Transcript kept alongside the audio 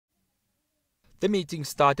The meeting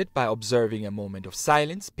started by observing a moment of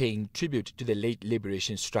silence, paying tribute to the late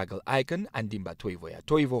liberation struggle icon Andimba Toivoya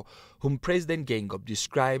Toivo, whom President Geingob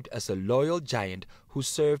described as a loyal giant who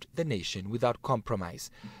served the nation without compromise.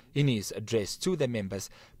 In his address to the members,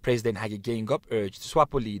 President Hage Geingob urged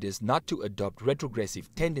Swapo leaders not to adopt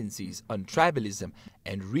retrogressive tendencies on tribalism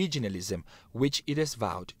and regionalism, which it has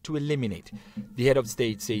vowed to eliminate. The head of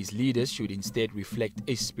state says leaders should instead reflect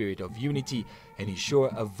a spirit of unity and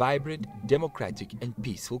ensure a vibrant, democratic and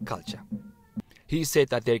peaceful culture. He said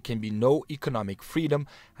that there can be no economic freedom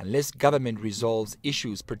unless government resolves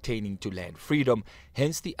issues pertaining to land freedom,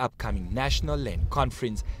 hence the upcoming National Land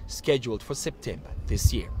Conference scheduled for September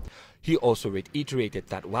this year. He also reiterated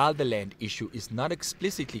that while the land issue is not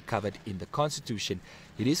explicitly covered in the Constitution,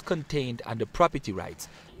 it is contained under property rights,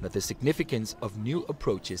 but the significance of new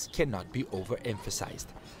approaches cannot be overemphasized.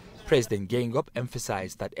 President Geingob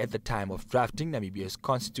emphasized that at the time of drafting Namibia's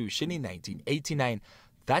Constitution in 1989,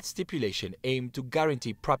 that stipulation aimed to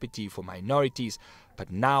guarantee property for minorities,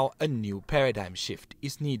 but now a new paradigm shift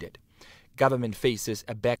is needed. Government faces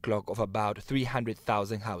a backlog of about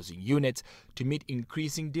 300,000 housing units to meet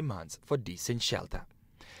increasing demands for decent shelter.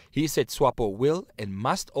 He said Swapo will and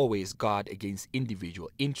must always guard against individual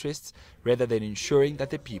interests rather than ensuring that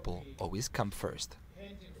the people always come first.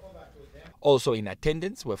 Also in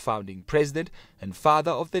attendance were founding president and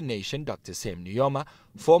father of the nation Dr. Sam Nujoma,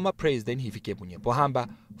 former President Hifikepunye Pohamba,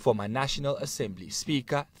 former National Assembly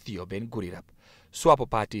Speaker Theo Ben Gurirab. Swapo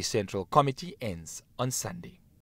Party Central Committee ends on Sunday.